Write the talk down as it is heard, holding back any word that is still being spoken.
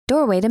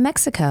Doorway to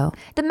Mexico,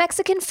 the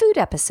Mexican food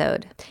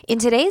episode. In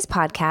today's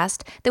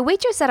podcast, the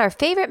waitress at our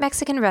favorite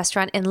Mexican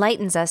restaurant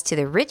enlightens us to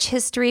the rich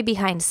history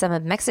behind some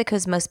of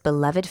Mexico's most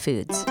beloved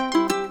foods.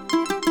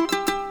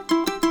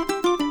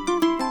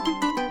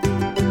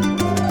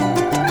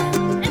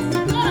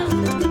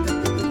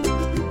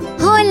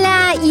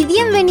 Hola y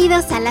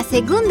bienvenidos a la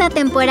segunda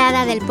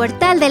temporada del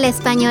Portal del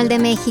Español de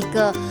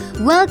México.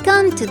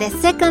 Welcome to the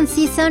second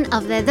season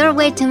of the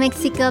Doorway to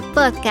Mexico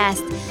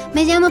podcast.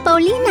 Me llamo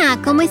Paulina,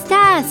 ¿cómo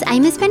estás?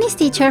 I'm a Spanish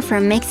teacher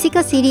from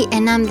Mexico City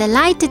and I'm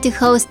delighted to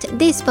host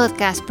this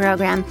podcast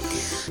program.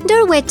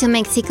 Doorway to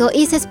Mexico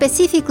is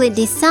specifically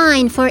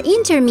designed for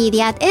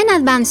intermediate and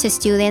advanced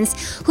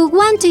students who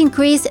want to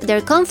increase their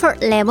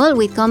comfort level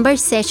with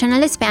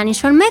conversational Spanish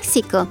from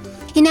Mexico.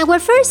 In our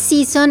first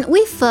season,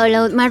 we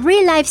followed my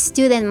real-life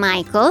student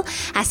Michael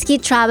as he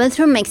traveled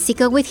through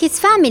Mexico with his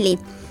family.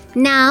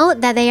 Now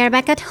that they are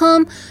back at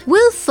home,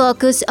 we'll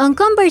focus on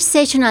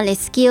conversational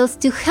skills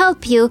to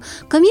help you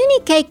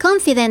communicate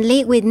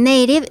confidently with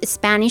native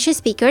Spanish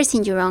speakers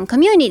in your own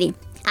community.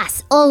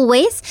 As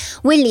always,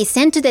 we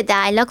listen to the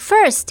dialogue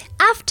first.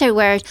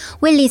 Afterward,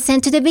 we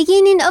listen to the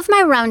beginning of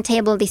my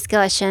roundtable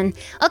discussion.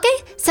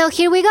 Okay, so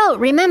here we go.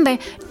 Remember,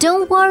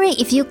 don't worry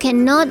if you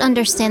cannot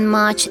understand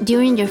much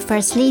during your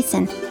first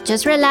listen.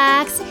 Just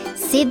relax,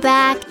 sit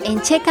back,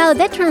 and check out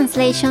the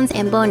translations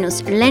and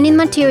bonus learning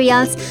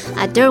materials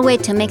at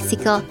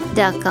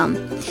doorwaytomexico.com.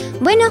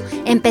 Bueno,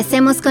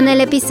 empecemos con el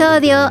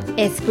episodio.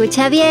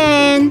 Escucha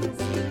bien.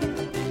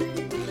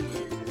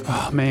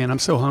 Oh, man, I'm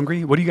so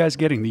hungry. What are you guys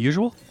getting? The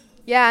usual?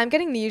 Yeah, I'm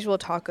getting the usual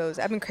tacos.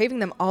 I've been craving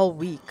them all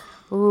week.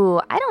 Ooh,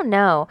 I don't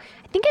know.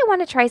 I think I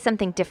want to try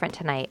something different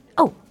tonight.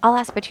 Oh, I'll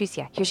ask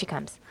Patricia. Here she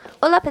comes.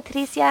 Hola,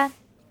 Patricia.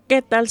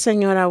 ¿Qué tal,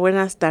 señora?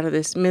 Buenas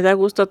tardes. Me da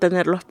gusto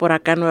tenerlos por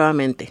acá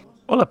nuevamente.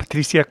 Hola,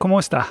 Patricia. ¿Cómo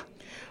está?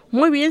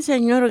 Muy bien,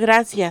 señor.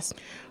 Gracias.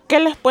 ¿Qué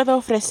les puedo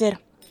ofrecer?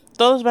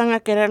 ¿Todos van a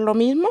querer lo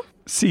mismo?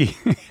 Sí,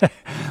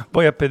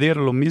 voy a pedir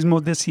lo mismo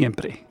de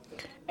siempre.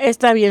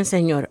 Está bien,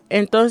 señor.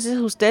 Entonces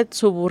usted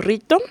su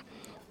burrito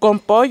con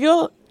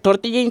pollo,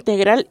 tortilla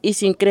integral y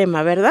sin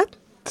crema, ¿verdad?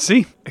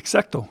 Sí,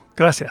 exacto.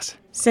 Gracias.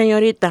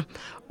 Señorita,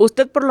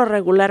 usted por lo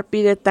regular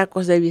pide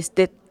tacos de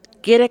bistec.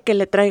 ¿Quiere que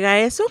le traiga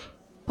eso?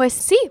 Pues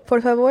sí,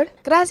 por favor.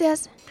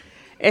 Gracias.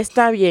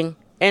 Está bien.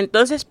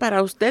 Entonces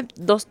para usted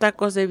 2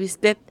 tacos de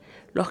bistec.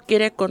 ¿Los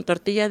quiere con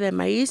tortilla de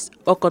maíz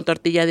o con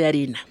tortilla de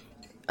harina?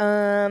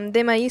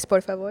 De maíz,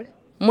 por favor.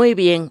 Muy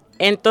bien.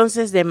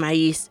 Entonces de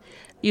maíz.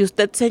 ¿Y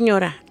usted,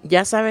 señora,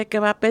 ya sabe qué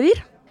va a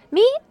pedir?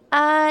 ¿Me?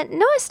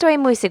 No estoy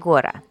muy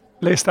segura.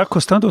 Le está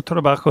costando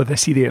trabajo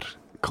decidir,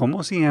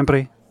 como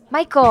siempre.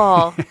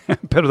 Michael.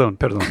 Perdón.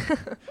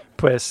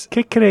 Pues,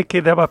 ¿qué cree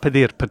que deba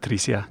pedir,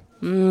 Patricia?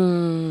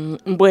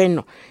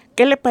 Bueno,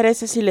 ¿qué le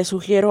parece si le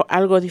sugiero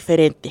algo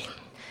diferente?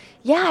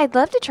 Yeah, I'd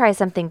love to try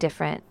something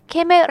different.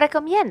 ¿Qué me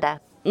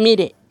recomienda?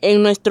 Mire,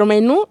 en nuestro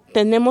menú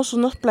tenemos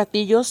unos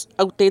platillos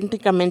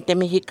auténticamente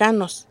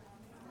mexicanos.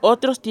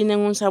 Otros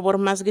tienen un sabor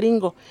más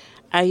gringo.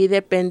 Ahí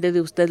depende de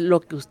usted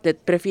lo que usted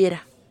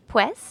prefiera.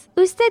 Pues,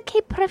 ¿usted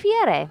qué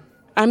prefiere?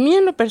 A mí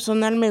en lo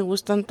personal me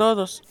gustan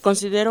todos.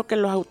 Considero que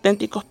los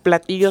auténticos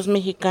platillos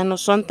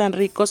mexicanos son tan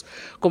ricos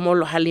como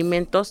los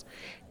alimentos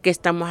que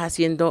estamos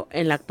haciendo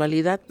en la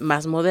actualidad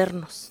más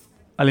modernos.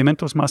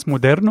 ¿Alimentos más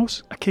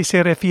modernos? ¿A qué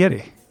se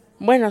refiere?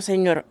 Bueno,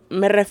 señor,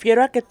 me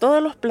refiero a que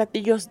todos los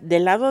platillos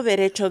del lado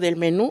derecho del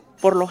menú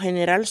por lo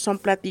general son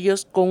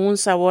platillos con un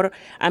sabor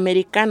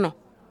americano.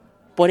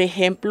 Por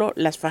ejemplo,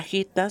 las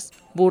fajitas,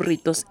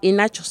 burritos y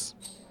nachos.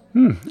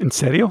 ¿En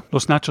serio?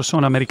 ¿Los nachos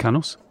son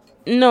americanos?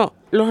 No,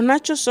 los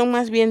nachos son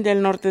más bien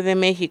del norte de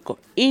México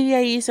y de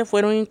ahí se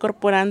fueron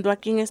incorporando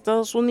aquí en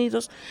Estados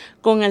Unidos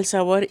con el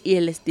sabor y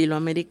el estilo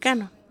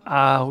americano.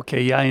 Ah, ok,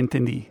 ya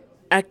entendí.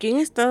 Aquí en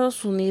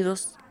Estados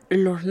Unidos,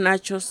 los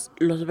nachos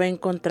los va a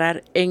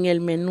encontrar en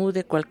el menú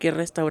de cualquier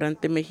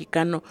restaurante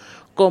mexicano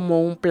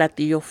como un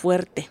platillo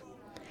fuerte.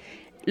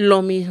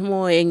 Lo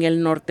mismo en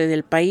el norte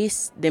del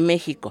país, de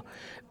México,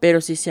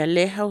 pero si se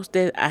aleja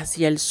usted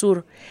hacia el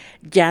sur,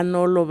 ya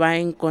no lo va a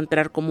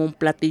encontrar como un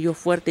platillo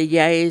fuerte,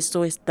 ya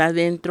eso está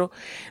dentro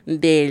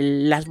de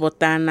las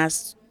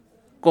botanas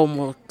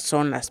como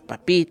son las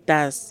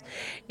papitas,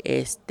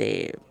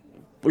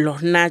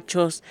 los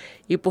nachos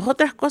y pues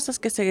otras cosas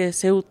que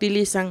se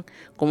utilizan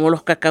como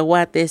los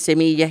cacahuates,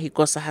 semillas y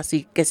cosas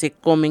así que se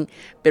comen,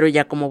 pero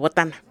ya como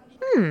botana.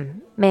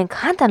 Me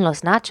encantan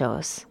los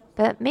nachos.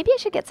 But maybe I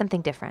should get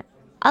something different.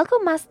 Algo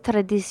más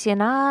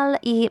tradicional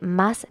y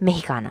más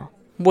mexicano.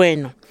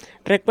 Bueno,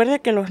 recuerde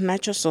que los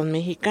nachos son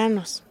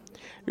mexicanos.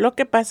 Lo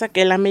que pasa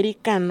que el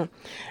americano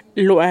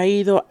lo ha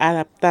ido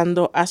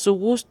adaptando a su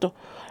gusto.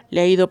 Le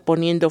ha ido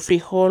poniendo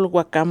frijol,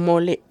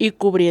 guacamole y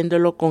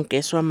cubriéndolo con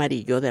queso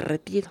amarillo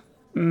derretido.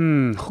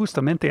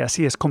 Justamente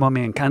así es como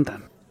me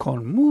encantan.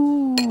 Con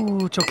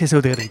mucho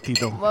queso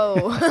derretido.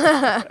 Wow.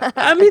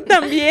 A mí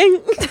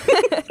también.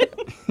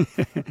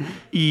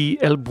 ¿Y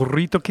el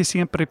burrito que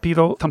siempre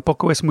pido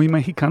tampoco es muy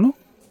mexicano?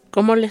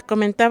 Como les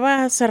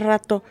comentaba hace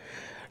rato,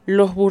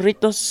 los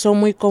burritos son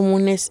muy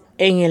comunes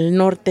en el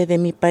norte de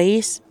mi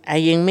país,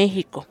 ahí en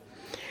México.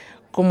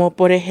 Como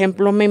por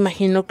ejemplo, me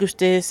imagino que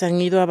ustedes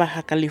han ido a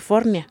Baja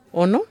California,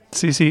 ¿o no?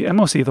 Sí,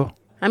 hemos ido.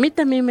 A mí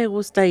también me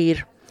gusta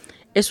ir.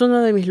 Es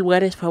uno de mis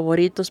lugares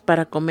favoritos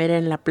para comer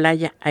en la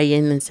playa ahí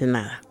en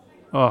Ensenada.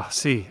 Oh,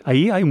 sí,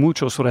 ahí hay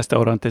muchos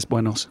restaurantes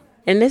buenos.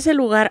 En ese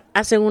lugar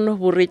hacen unos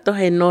burritos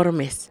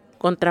enormes.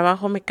 Con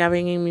trabajo me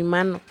caben en mi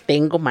mano.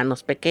 Tengo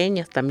manos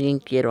pequeñas, también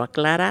quiero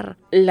aclarar.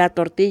 La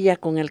tortilla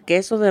con el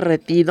queso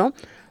derretido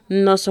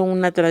no son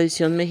una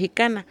tradición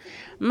mexicana.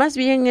 Más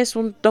bien es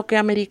un toque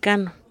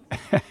americano.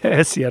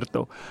 Es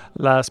cierto,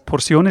 las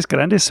porciones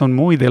grandes son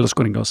muy de los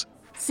gringos.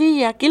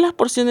 Sí, aquí las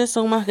porciones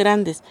son más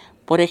grandes.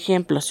 Por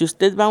ejemplo, si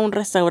usted va a un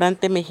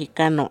restaurante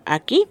mexicano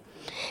aquí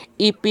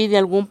y pide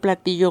algún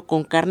platillo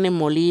con carne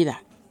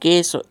molida,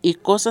 queso y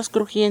cosas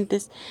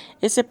crujientes,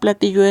 ese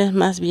platillo es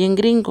más bien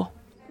gringo.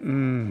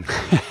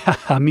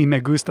 A mí me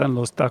gustan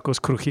los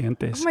tacos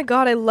crujientes. Oh my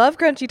god, I love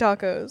crunchy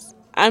tacos.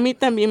 A mí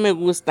también me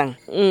gustan.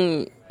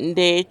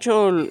 De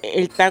hecho,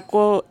 el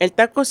taco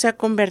se ha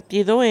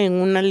convertido en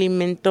un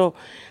alimento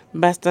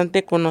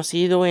bastante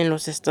conocido en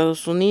los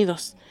Estados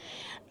Unidos.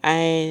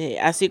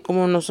 Así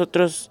como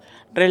nosotros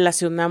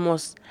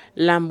relacionamos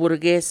la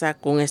hamburguesa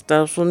con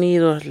Estados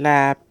Unidos,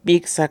 la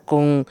pizza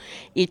con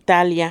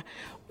Italia,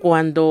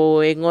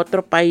 cuando en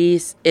otro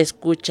país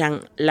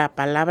escuchan la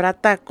palabra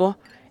taco,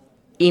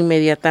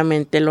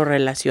 inmediatamente lo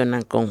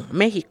relacionan con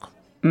México.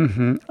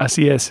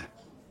 Así es.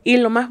 Y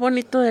lo más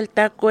bonito del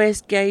taco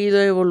es que ha ido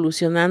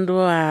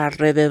evolucionando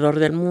alrededor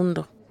del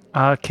mundo.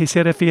 ¿A qué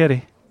se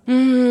refiere?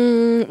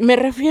 Me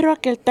refiero a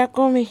que el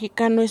taco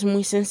mexicano es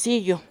muy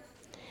sencillo.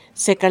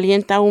 Se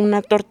calienta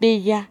una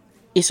tortilla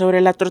y sobre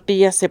la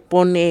tortilla se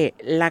pone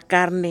la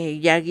carne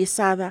ya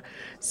guisada,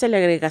 se le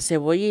agrega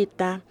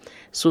cebollita,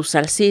 su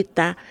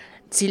salsita,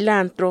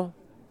 cilantro,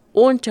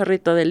 un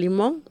chorrito de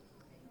limón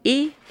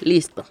y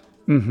listo.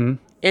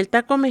 El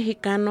taco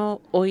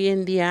mexicano hoy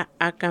en día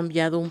ha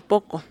cambiado un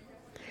poco.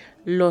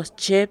 Los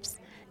chefs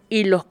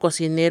y los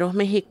cocineros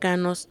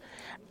mexicanos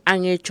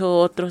han hecho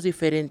otros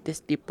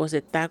diferentes tipos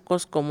de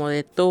tacos como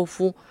de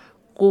tofu,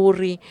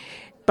 curry,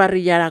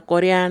 parrillada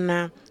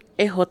coreana,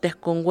 ejotes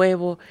con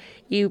huevo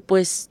y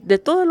pues de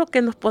todo lo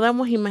que nos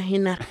podamos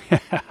imaginar.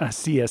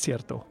 Sí, es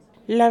cierto.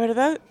 La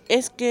verdad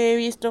es que he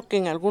visto que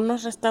en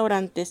algunos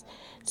restaurantes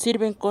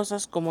sirven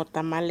cosas como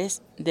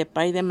tamales de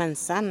pay de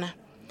manzana,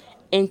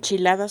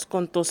 enchiladas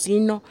con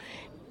tocino,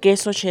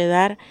 queso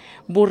cheddar,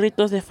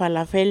 burritos de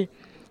falafel.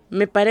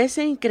 Me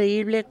parece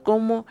increíble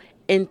cómo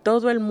en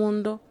todo el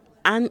mundo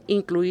han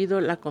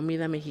incluido la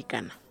comida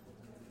mexicana.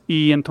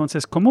 Y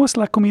entonces, ¿cómo es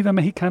la comida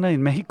mexicana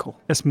en México?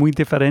 ¿Es muy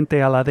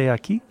diferente a la de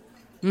aquí?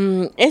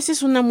 Esa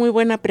es una muy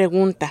buena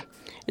pregunta.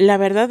 La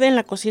verdad, en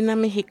la cocina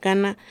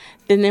mexicana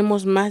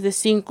tenemos más de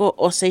 5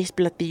 o 6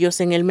 platillos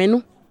en el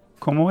menú.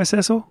 ¿Cómo es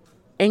eso?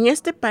 En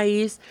este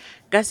país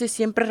casi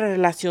siempre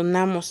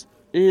relacionamos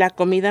la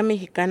comida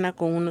mexicana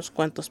con unos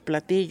cuantos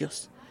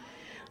platillos,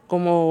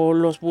 como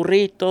los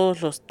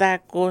burritos, los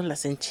tacos,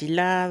 las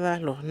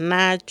enchiladas, los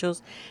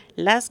nachos,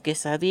 las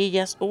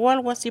quesadillas o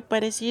algo así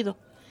parecido.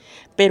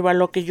 Pero a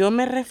lo que yo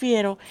me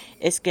refiero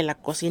es que la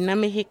cocina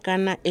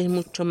mexicana es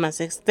mucho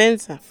más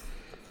extensa.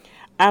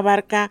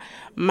 Abarca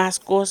más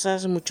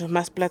cosas, muchos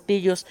más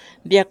platillos,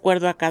 de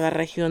acuerdo a cada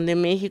región de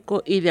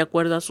México y de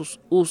acuerdo a sus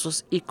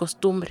usos y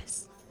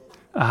costumbres.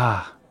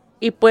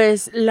 Y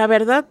pues la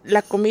verdad,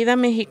 la comida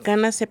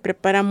mexicana se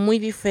prepara muy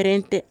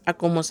diferente a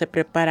como se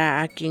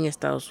prepara aquí en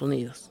Estados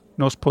Unidos.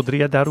 ¿Nos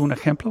podría dar un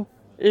ejemplo?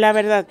 La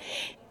verdad,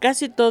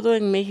 casi todo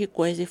en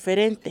México es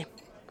diferente.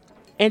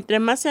 Entre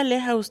más se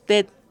aleja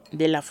usted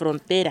de la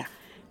frontera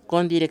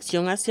con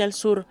dirección hacia el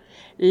sur,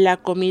 la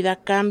comida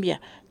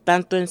cambia,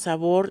 tanto en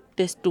sabor,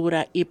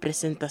 textura y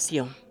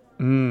presentación.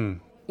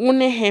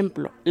 Un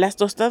ejemplo, las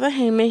tostadas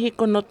en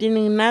México no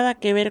tienen nada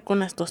que ver con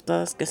las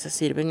tostadas que se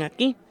sirven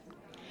aquí.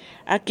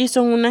 Aquí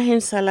son unas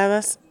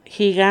ensaladas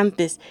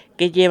gigantes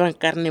que llevan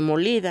carne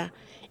molida,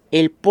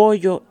 el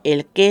pollo,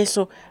 el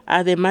queso,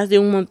 además de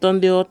un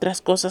montón de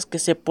otras cosas que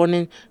se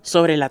ponen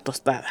sobre la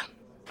tostada.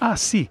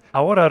 Sí.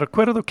 Ahora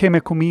recuerdo que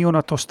me comí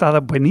una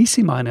tostada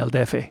buenísima en el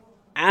DF.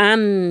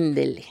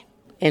 Ándele.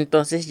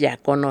 Entonces ya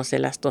conoce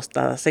las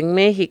tostadas en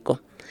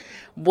México.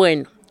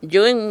 Bueno,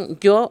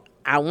 yo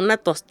a una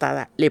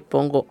tostada le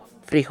pongo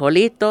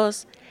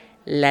frijolitos,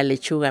 la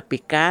lechuga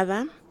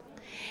picada,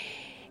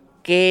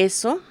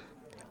 queso,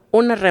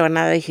 una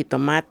rebanada de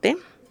jitomate,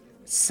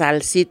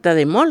 salsita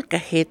de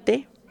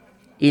molcajete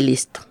y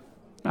listo.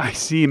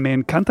 Sí, me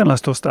encantan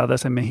las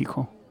tostadas en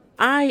México.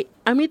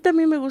 A mí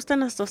también me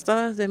gustan las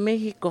tostadas de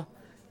México.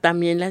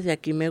 También las de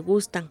aquí me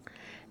gustan.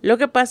 Lo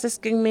que pasa es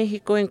que en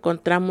México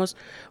encontramos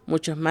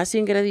muchos más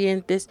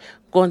ingredientes,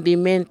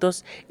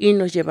 condimentos y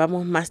nos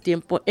llevamos más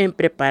tiempo en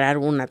preparar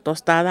una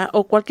tostada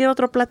o cualquier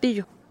otro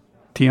platillo.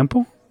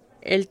 ¿Tiempo?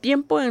 El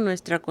tiempo en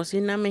nuestra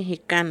cocina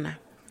mexicana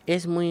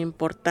es muy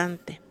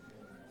importante,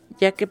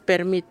 ya que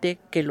permite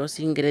que los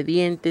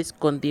ingredientes,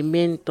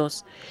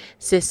 condimentos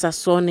se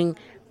sazonen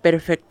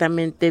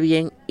perfectamente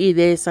bien y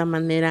de esa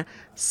manera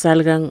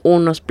salgan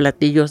unos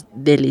platillos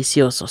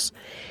deliciosos.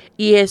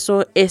 Y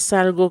eso es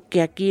algo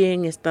que aquí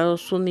en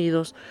Estados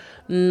Unidos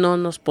no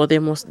nos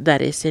podemos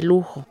dar ese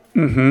lujo.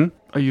 Mm-hmm.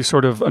 Are you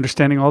sort of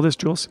understanding all this,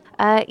 Jules?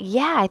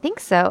 Yeah, I think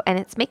so. And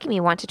it's making me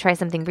want to try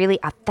something really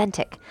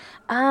authentic.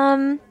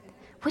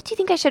 What do you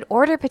think I should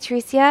order,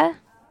 Patricia?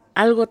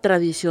 Algo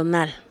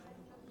tradicional.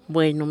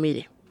 Bueno,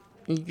 mire,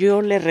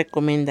 yo le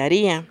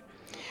recomendaría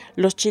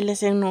los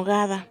chiles en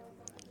nogada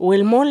o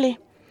el mole.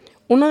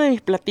 Uno de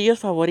mis platillos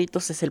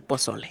favoritos es el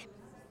pozole.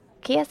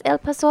 ¿Qué es el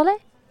pozole?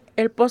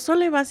 El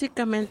pozole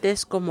básicamente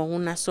es como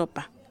una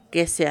sopa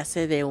que se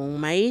hace de un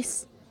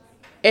maíz.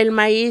 El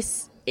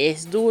maíz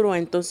es duro,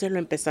 entonces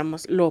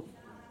lo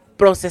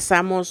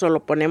procesamos o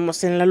lo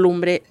ponemos en la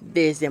lumbre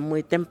desde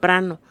muy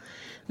temprano.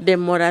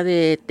 Demora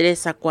de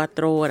 3 a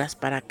 4 horas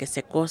para que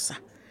se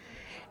cosa.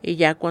 Y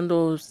ya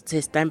cuando se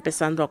está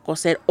empezando a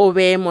cocer o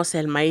vemos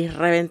el maíz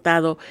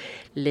reventado,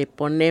 le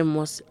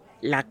ponemos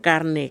la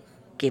carne,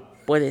 que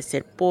puede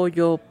ser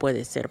pollo,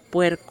 puede ser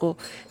puerco.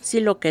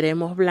 Si lo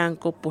queremos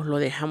blanco, pues lo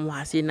dejamos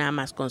así nada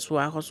más con su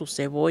ajo, su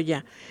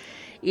cebolla.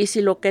 Y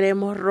si lo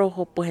queremos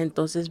rojo, pues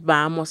entonces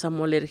vamos a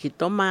moler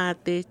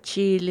jitomate,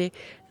 chile,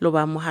 lo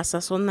vamos a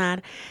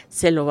sazonar,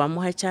 se lo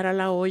vamos a echar a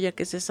la olla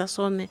que se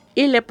sazone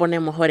y le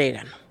ponemos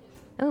orégano.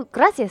 Oh,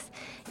 gracias.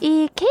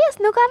 ¿Y qué es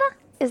nogada?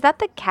 Is that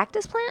the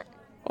cactus plant?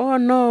 Oh,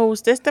 no,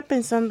 usted está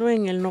pensando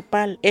en el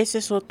nopal. Ese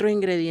es otro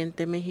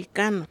ingrediente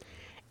mexicano.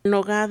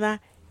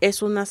 Nogada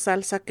es una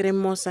salsa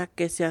cremosa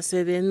que se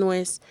hace de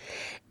nuez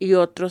y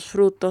otros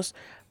frutos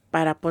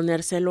para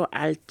ponérselo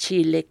al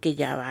chile que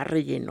ya va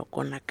relleno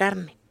con la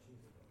carne.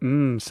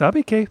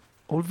 ¿Sabe qué?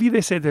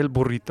 Olvídese del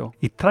burrito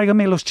y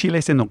tráigame los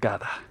chiles en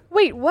nogada.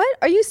 Wait, what?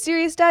 Are you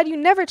serious, Dad? You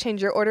never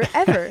change your order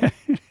ever.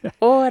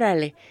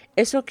 Órale,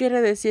 eso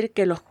quiere decir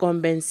que los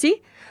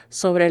convencí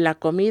sobre la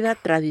comida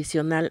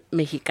tradicional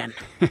mexicana.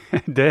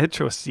 De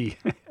hecho, sí.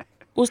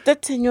 ¿Usted,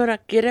 señora,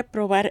 quiere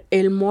probar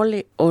el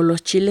mole o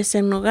los chiles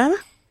en nogada?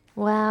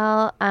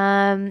 Well,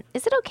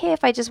 is it okay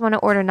if I just want to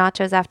order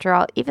nachos after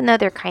all, even though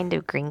they're kind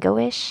of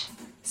gringo-ish?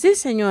 Sí,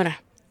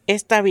 señora.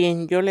 Está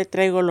bien, yo le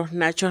traigo los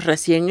nachos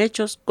recién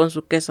hechos con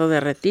su queso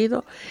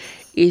derretido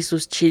y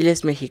sus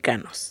chiles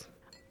mexicanos.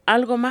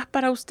 ¿Algo más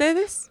para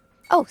ustedes?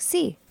 Oh,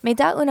 sí. ¿Me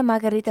da una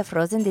margarita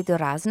frozen de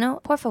durazno,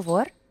 por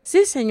favor?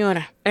 Sí,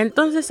 señora.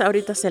 Entonces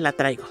ahorita se la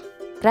traigo.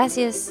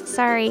 Gracias.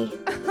 Sorry.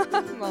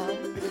 Mom.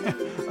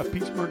 A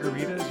peach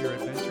margarita is your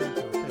adventure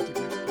into authentic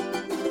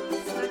Mexico.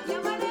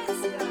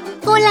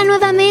 Hola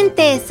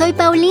nuevamente, soy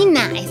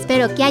Paulina.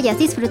 Espero que hayas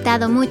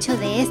disfrutado mucho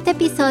de este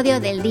episodio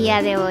del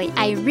día de hoy.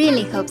 I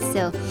really hope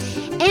so.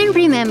 And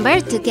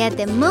remember, to get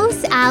the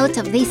most out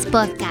of this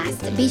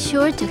podcast, be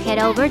sure to head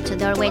over to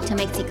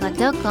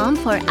doorwaytomexico.com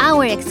for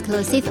our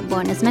exclusive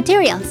bonus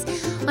materials.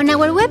 On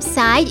our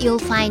website, you'll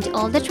find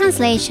all the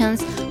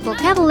translations,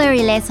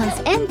 vocabulary lessons,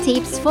 and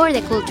tips for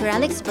the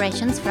cultural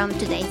expressions from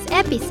today's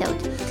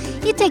episode.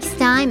 It takes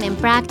time and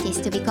practice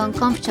to become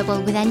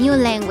comfortable with a new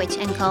language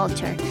and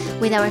culture.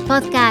 With our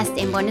podcast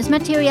and bonus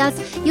materials,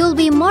 you'll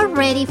be more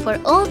ready for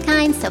all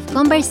kinds of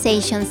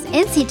conversations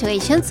and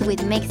situations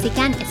with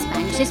Mexican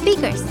Spanish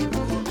speakers.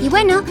 Y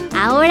bueno,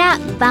 ahora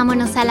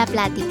vámonos a la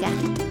plática.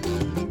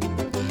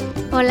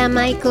 Hola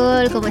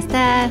Michael, ¿cómo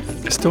estás?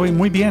 Estoy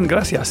muy bien,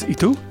 gracias. ¿Y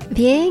tú?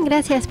 Bien,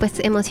 gracias. Pues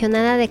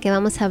emocionada de que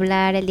vamos a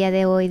hablar el día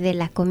de hoy de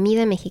la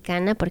comida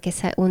mexicana porque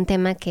es un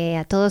tema que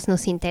a todos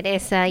nos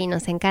interesa y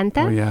nos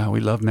encanta. Oh yeah,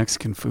 we love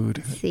Mexican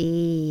food.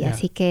 Sí, Yeah.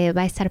 Así que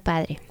va a estar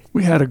padre.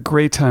 We had a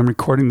great time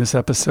recording this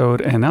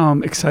episode, and now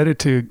I'm excited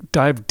to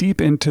dive deep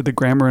into the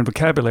grammar and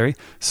vocabulary.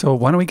 So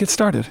why don't we get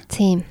started?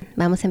 Sí,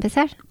 vamos a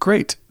empezar.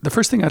 Great. The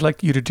first thing I'd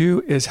like you to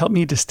do is help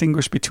me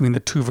distinguish between the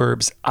two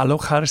verbs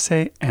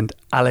alojarse and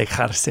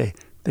alejarse.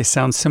 They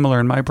sound similar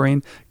in my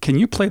brain. Can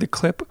you play the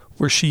clip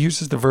where she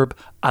uses the verb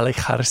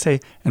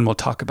alejarse, and we'll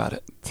talk about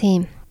it?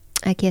 Sí,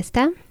 aquí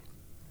está.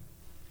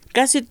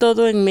 Casi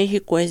todo en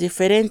México es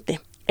diferente.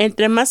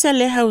 Entre más se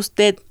aleja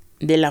usted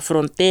de la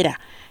frontera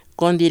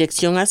con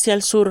dirección hacia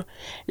el sur,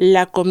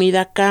 la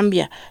comida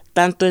cambia,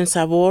 tanto en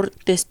sabor,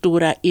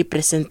 textura y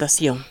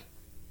presentación.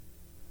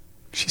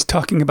 She's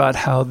talking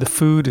about how the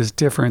food is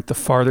different the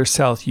farther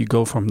south you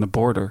go from the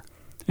border.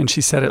 And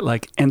she said it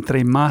like,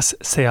 entre más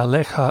se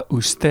aleja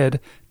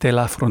usted de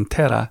la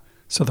frontera.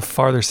 So the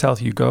farther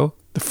south you go,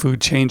 the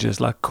food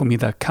changes, la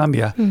comida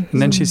cambia. And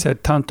then she said,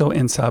 tanto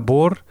en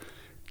sabor,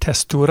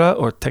 textura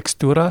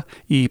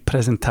y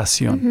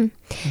presentación.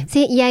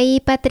 Sí, y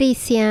ahí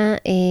Patricia,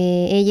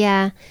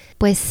 ella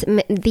pues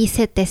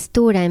dice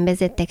textura en vez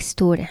de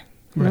textura,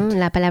 ¿no? Right.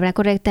 La palabra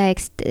correcta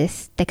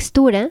es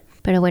textura,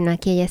 pero bueno,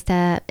 aquí ella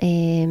está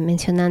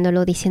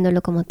mencionándolo,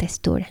 diciéndolo como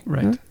textura,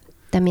 Right. ¿no?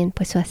 También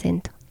pues su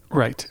acento.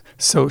 Right.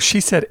 So she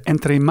said,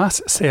 entre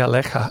más se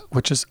aleja,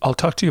 which is, I'll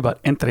talk to you about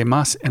entre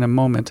más in a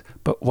moment,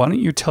 but why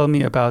don't you tell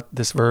me about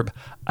this verb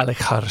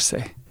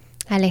alejarse?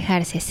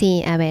 Alejarse,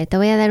 sí. A ver, te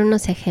voy a dar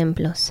unos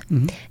ejemplos.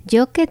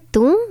 Yo que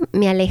tú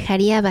me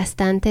alejaría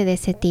bastante de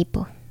ese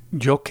tipo.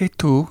 Yo que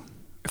tú,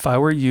 if I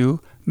were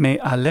you, me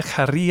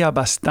alejaría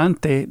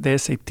bastante de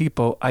ese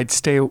tipo. I'd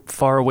stay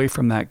far away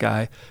from that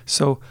guy.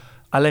 So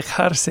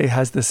alejarse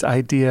has this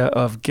idea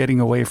of getting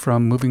away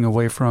from, moving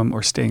away from,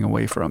 or staying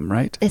away from,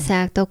 right?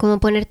 Exacto, como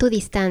poner tu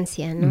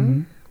distancia,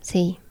 ¿no?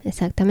 Sí,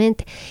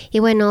 exactamente. Y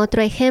bueno,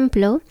 otro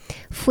ejemplo,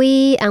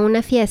 fui a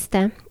una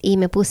fiesta y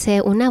me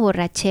puse una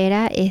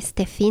borrachera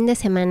este fin de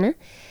semana.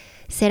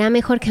 Será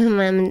mejor que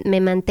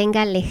me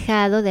mantenga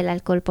alejado del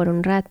alcohol por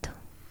un rato.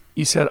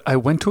 You said, I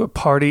went to a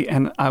party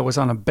and I was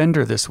on a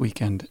bender this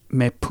weekend.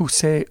 Me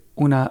puse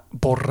una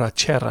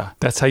borrachera.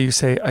 That's how you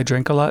say I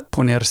drank a lot?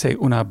 Ponerse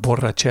una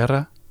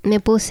borrachera?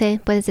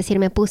 Puedes decir,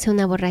 me puse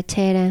una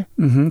borrachera.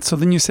 So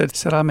then you said,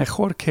 será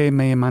mejor que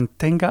me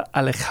mantenga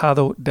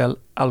alejado del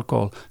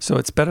alcohol. So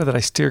it's better that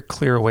I steer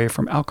clear away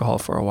from alcohol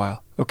for a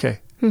while. Okay.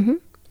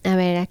 A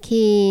ver,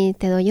 aquí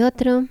te doy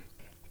otro.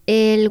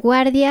 El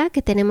guardia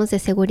que tenemos de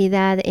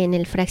seguridad en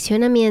el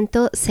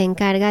fraccionamiento se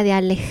encarga de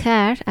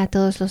alejar a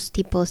todos los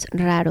tipos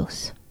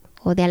raros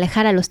o de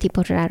alejar a los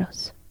tipos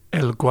raros.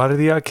 El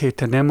guardia que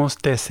tenemos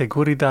de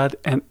seguridad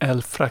en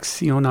el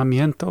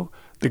fraccionamiento,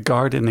 the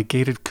guard in the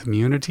gated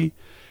community,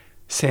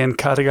 se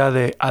encarga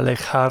de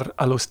alejar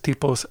a los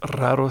tipos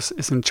raros,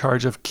 is in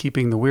charge of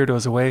keeping the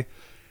weirdos away.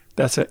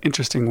 That's an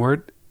interesting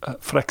word,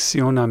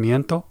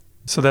 fraccionamiento.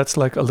 So that's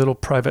like a little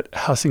private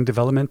housing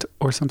development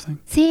or something?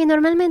 Sí,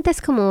 normalmente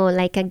es como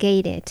like a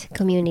gated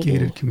community.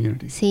 Gated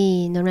community.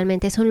 Sí,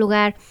 normalmente es un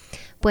lugar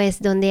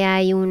pues donde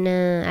hay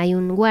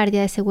un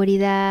guardia de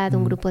seguridad,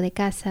 un grupo de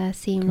casas,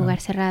 sí, un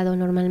lugar cerrado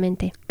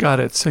normalmente.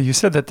 Got it. So you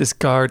said that this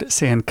guard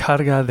se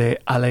encarga de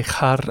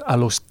alejar a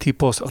los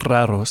tipos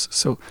raros.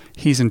 So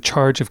he's in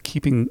charge of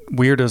keeping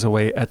weirdos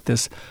away at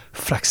this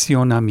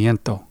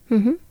fraccionamiento.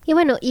 Y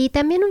bueno, y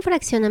también un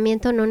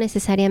fraccionamiento no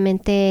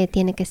necesariamente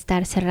tiene que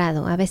estar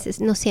cerrado, a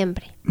veces, no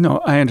siempre.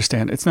 No, I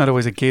understand. It's not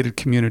always a gated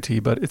community,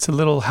 but it's a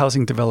little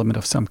housing development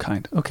of some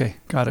kind. Okay,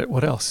 got it.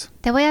 What else?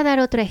 Te voy a dar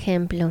otro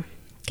ejemplo,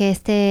 que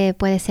este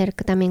puede ser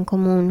también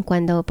común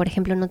cuando, por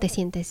ejemplo, no te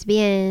sientes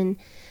bien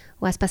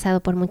o has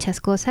pasado por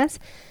muchas cosas.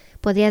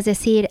 Podrías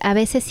decir, a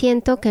veces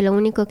siento que lo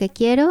único que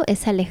quiero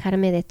es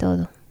alejarme de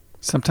todo.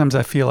 Sometimes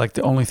I feel like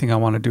the only thing I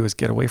want to do is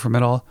get away from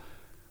it all.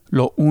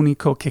 Lo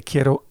único que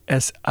quiero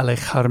es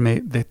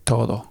alejarme de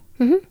todo.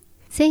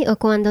 Sí, o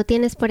cuando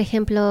tienes, por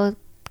ejemplo,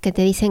 que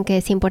te dicen que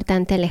es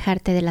importante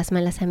alejarte de las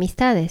malas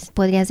amistades.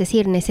 Podrías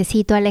decir,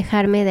 necesito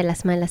alejarme de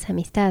las malas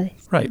amistades.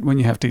 Right, when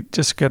you have to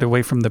just get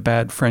away from the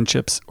bad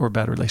friendships or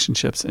bad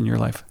relationships in your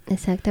life.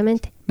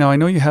 Exactamente. Now, I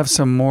know you have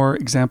some more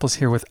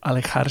examples here with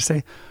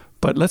alejarse,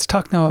 but let's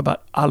talk now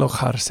about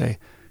alojarse.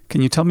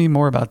 Can you tell me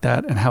more about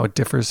that and how it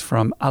differs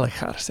from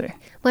alejarse?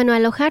 Bueno,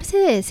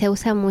 alojarse se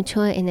usa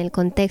mucho en el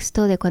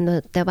contexto de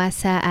cuando te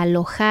vas a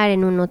alojar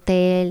en un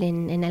hotel,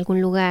 en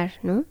algún lugar,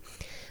 ¿no?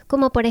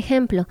 Como por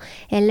ejemplo,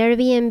 el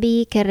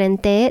Airbnb que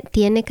renté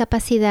tiene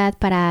capacidad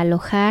para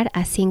alojar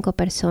a 5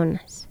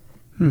 personas.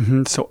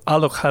 So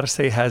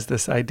alojarse has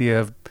this idea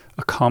of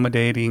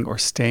accommodating or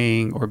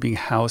staying or being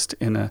housed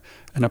in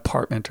an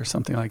apartment or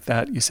something like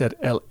that. You said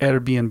el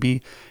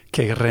Airbnb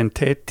que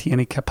renté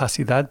tiene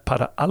capacidad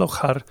para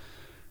alojar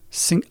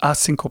a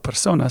 5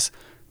 personas.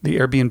 The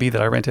Airbnb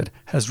that I rented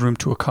has room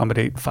to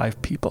accommodate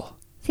 5 people.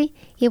 Sí,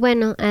 y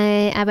bueno,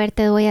 a ver,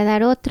 te voy a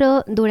dar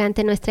otro.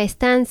 Durante nuestra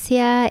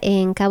estancia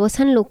en Cabo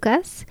San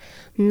Lucas,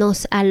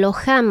 nos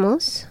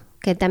alojamos,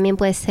 que también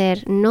puede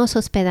ser nos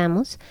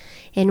hospedamos,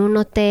 en un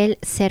hotel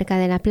cerca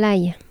de la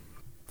playa.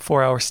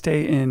 For our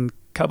stay in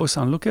Cabo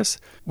San Lucas,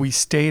 we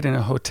stayed in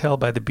a hotel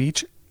by the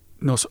beach.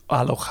 Nos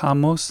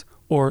alojamos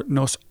or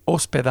nos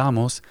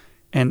hospedamos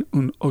en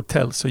un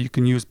hotel. So you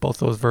can use both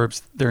those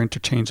verbs. They're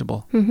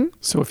interchangeable.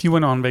 So if you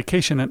went on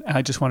vacation and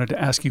I just wanted to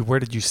ask you, where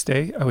did you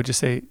stay? I would just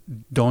say,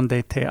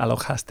 ¿dónde te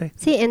alojaste?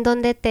 Sí, en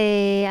dónde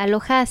te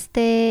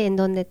alojaste, en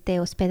dónde te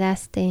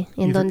hospedaste,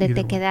 en dónde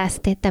te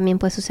quedaste. También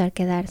puedes usar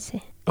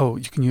quedarse. Oh,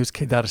 you can use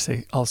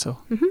quedarse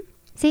also.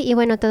 Sí, y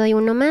bueno, te doy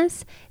uno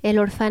más. El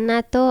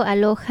orfanato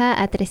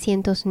aloja a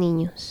 300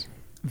 niños.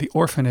 The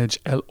orphanage,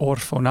 el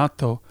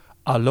orfanato,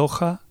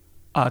 aloja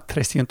a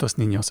 300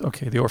 niños.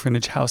 Okay, the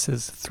orphanage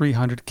houses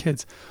 300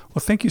 kids.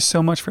 Well, thank you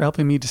so much for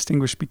helping me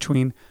distinguish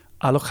between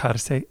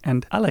alojarse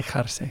and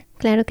alejarse.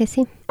 Claro que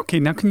sí. Okay,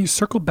 now can you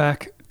circle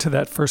back to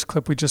that first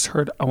clip we just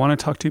heard? I want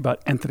to talk to you about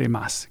entre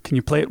más. Can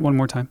you play it one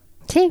more time?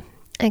 Sí,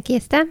 aquí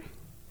está.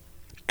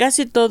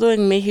 Casi todo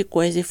en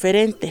México es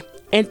diferente.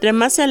 Entre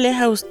más se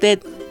aleja usted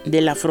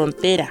de la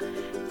frontera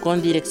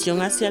con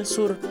dirección hacia el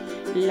sur,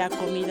 la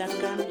comida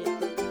cambia.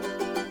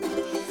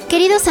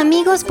 Queridos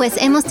amigos,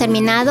 pues hemos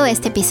terminado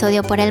este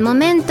episodio por el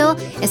momento.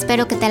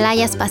 Espero que te la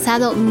hayas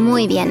pasado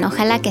muy bien,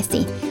 ojalá que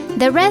sí.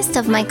 The rest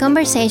of my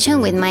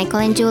conversation with Michael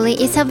and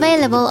Julie is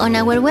available on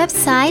our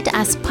website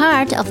as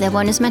part of the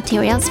bonus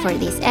materials for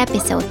this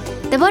episode.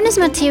 The bonus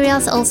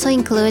materials also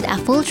include a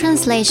full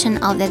translation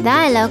of the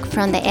dialogue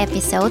from the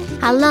episode,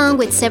 along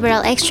with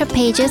several extra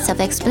pages of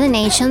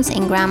explanations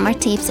and grammar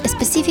tips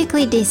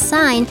specifically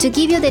designed to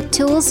give you the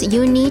tools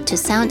you need to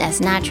sound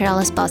as natural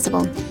as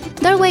possible.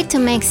 Doorway to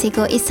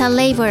Mexico is a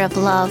labor of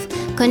love,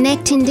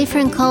 connecting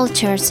different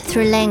cultures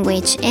through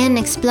language and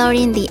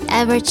exploring the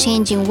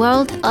ever-changing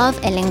world of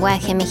el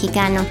lenguaje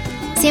mexicano.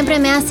 Siempre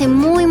me hace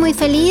muy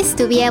feliz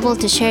to be able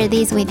to share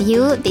this with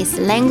you, this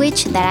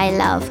language that I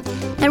love.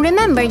 And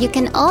remember, you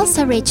can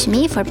also reach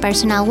me for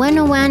personal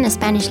 101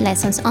 Spanish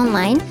lessons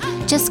online.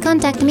 Just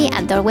contact me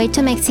at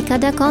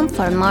doorwaytomexico.com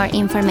for more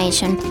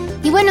information.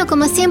 Y bueno,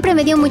 como siempre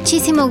me dio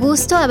muchísimo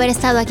gusto haber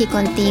estado aquí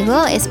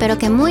contigo. Espero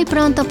que muy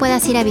pronto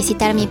puedas ir a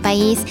visitar mi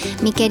país,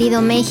 mi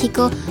querido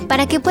México,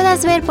 para que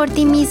puedas ver por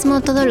ti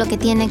mismo todo lo que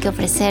tiene que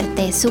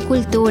ofrecerte, su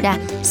cultura,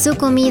 su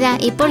comida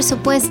y por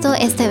supuesto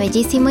este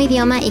bellísimo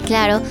idioma y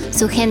claro,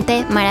 su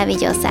gente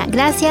maravillosa.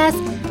 Gracias,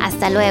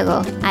 hasta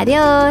luego,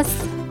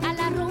 adiós.